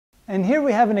And here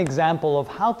we have an example of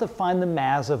how to find the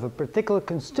mass of a particular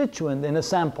constituent in a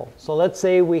sample. So let's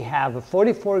say we have a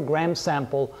 44-gram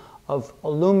sample of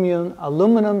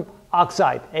aluminum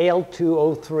oxide.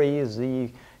 Al2O3 is the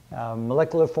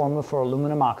molecular formula for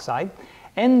aluminum oxide.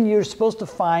 And you're supposed to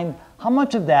find how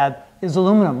much of that is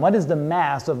aluminum. What is the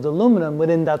mass of the aluminum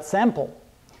within that sample?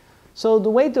 So the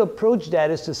way to approach that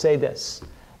is to say this,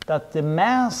 that the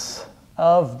mass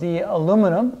of the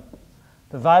aluminum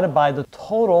divided by the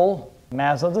total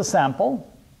mass of the sample,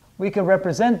 we can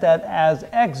represent that as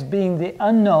X being the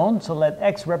unknown, so let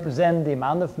X represent the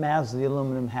amount of mass the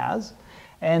aluminum has,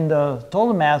 and the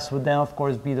total mass would then of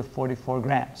course be the 44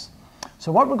 grams.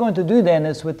 So what we're going to do then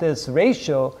is with this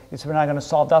ratio, is we're not going to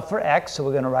solve that for X, so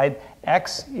we're going to write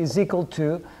X is equal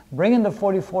to, bringing the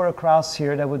 44 across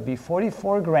here, that would be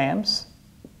 44 grams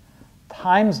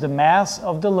times the mass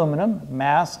of the aluminum,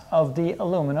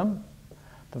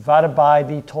 divided by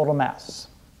the total mass.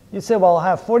 You say, well, I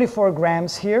have 44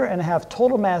 grams here and I have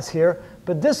total mass here,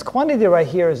 but this quantity right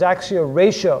here is actually a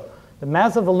ratio. The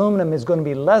mass of aluminum is going to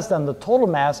be less than the total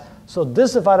mass, so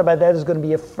this divided by that is going to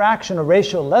be a fraction, a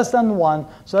ratio less than 1,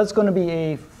 so that's going to be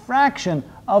a fraction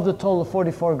of the total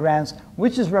 44 grams,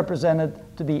 which is represented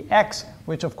to be X,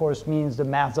 which of course means the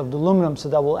mass of the aluminum, so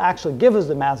that will actually give us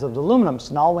the mass of the aluminum.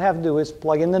 So now all we have to do is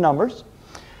plug in the numbers.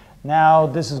 Now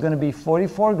this is going to be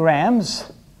 44 grams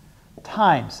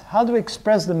times. How do we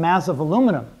express the mass of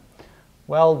aluminum?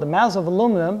 Well, the mass of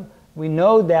aluminum, we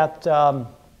know that the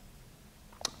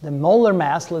molar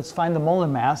mass, let's find the molar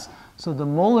mass. So the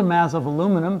molar mass of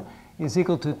aluminum is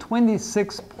equal to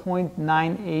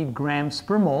 26.98 grams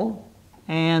per mole.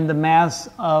 And the mass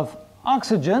of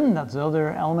oxygen, that's the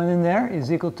other element in there,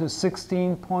 is equal to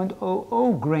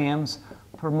 16.00 grams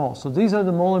per mole. So these are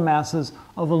the molar masses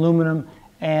of aluminum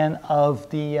and of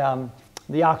the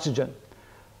oxygen.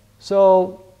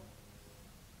 So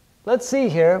let's see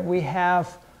here, we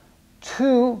have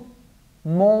 2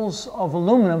 moles of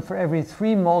aluminum for every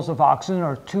 3 moles of oxygen,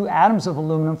 or 2 atoms of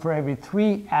aluminum for every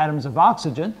 3 atoms of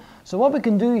oxygen. So what we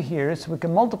can do here is we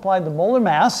can multiply the molar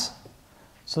mass.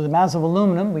 So the mass of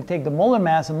aluminum, we take the molar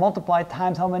mass and multiply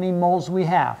times how many moles we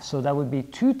have. So that would be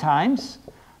 2 times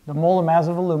the molar mass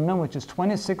of aluminum, which is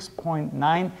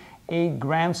 26.98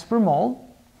 grams per mole,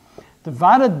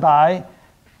 divided by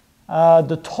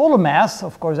the total mass.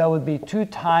 Of course, that would be 2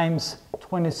 times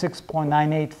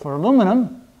 26.98 for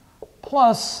aluminum,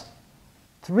 plus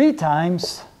 3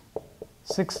 times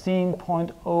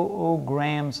 16.00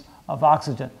 grams of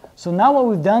oxygen. So now what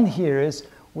we've done here is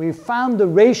we've found the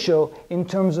ratio in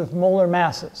terms of molar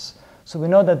masses. So we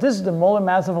know that this is the molar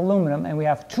mass of aluminum, and we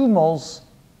have 2 moles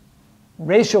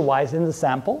ratio-wise in the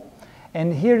sample.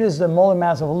 And here is the molar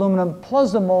mass of aluminum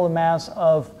plus the molar mass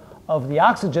of the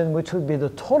oxygen, which would be the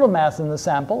total mass in the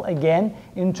sample. Again,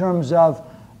 in terms of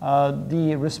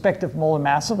the respective molar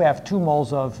masses, we have 2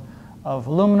 moles of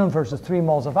aluminum versus 3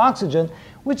 moles of oxygen,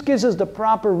 which gives us the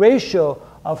proper ratio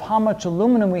of how much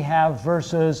aluminum we have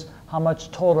versus how much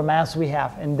total mass we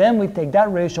have. And then we take that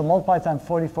ratio, multiply times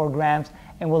 44 grams,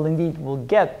 and we'll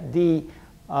get the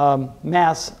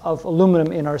mass of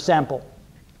aluminum in our sample.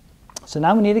 So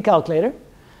now we need a calculator.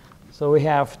 So we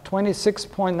have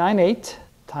 26.98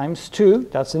 times 2,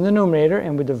 that's in the numerator,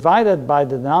 and we divide it by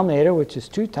the denominator, which is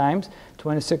 2 times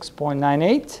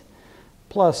 26.98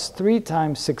 plus 3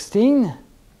 times 16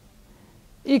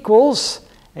 equals,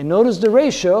 and notice the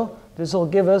ratio, this will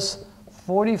give us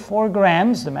 44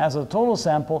 grams, the mass of the total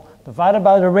sample, divided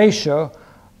by the ratio,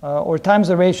 or times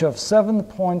the ratio of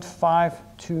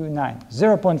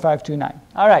 0.529.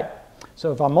 All right,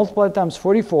 so if I multiply times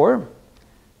 44,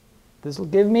 this will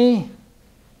give me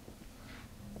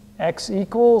X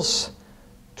equals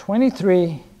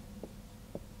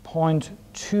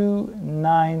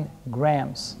 23.29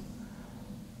 grams.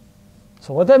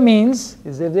 So what that means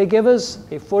is if they give us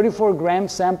a 44-gram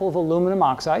sample of aluminum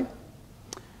oxide,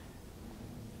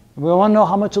 we want to know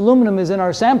how much aluminum is in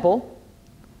our sample.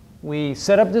 We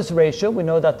set up this ratio. We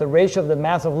know that the ratio of the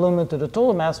mass of aluminum to the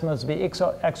total mass must be X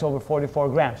over 44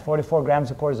 grams. 44 grams,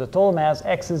 of course, is the total mass.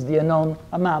 X is the unknown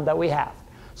amount that we have.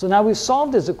 So now we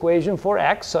solve this equation for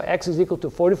X. So X is equal to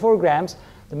 44 grams,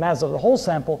 the mass of the whole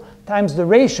sample, times the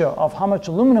ratio of how much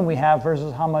aluminum we have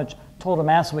versus how much total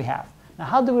mass we have. Now,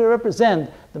 how do we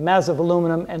represent the mass of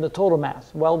aluminum and the total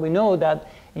mass? Well, we know that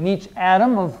in each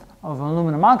atom of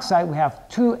aluminum oxide, we have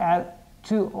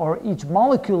or each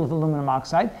molecule of aluminum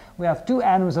oxide, we have 2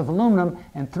 atoms of aluminum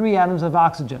and 3 atoms of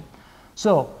oxygen.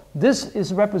 So this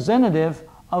is representative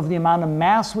of the amount of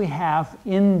mass we have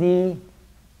in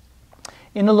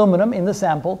aluminum in the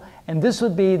sample, and this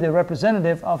would be the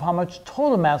representative of how much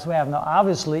total mass we have. Now,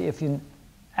 obviously, if you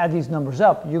add these numbers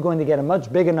up, you're going to get a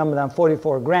much bigger number than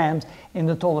 44 grams in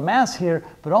the total mass here,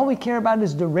 but all we care about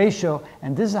is the ratio,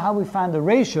 and this is how we find the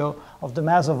ratio of the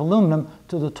mass of aluminum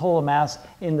to the total mass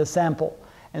in the sample.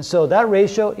 And so that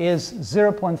ratio is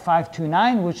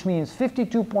 0.529, which means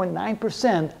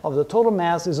 52.9% of the total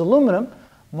mass is aluminum.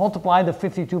 Multiply the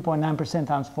 52.9%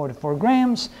 times 44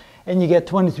 grams, and you get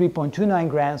 23.29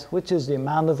 grams, which is the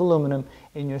amount of aluminum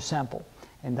in your sample.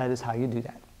 And that is how you do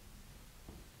that.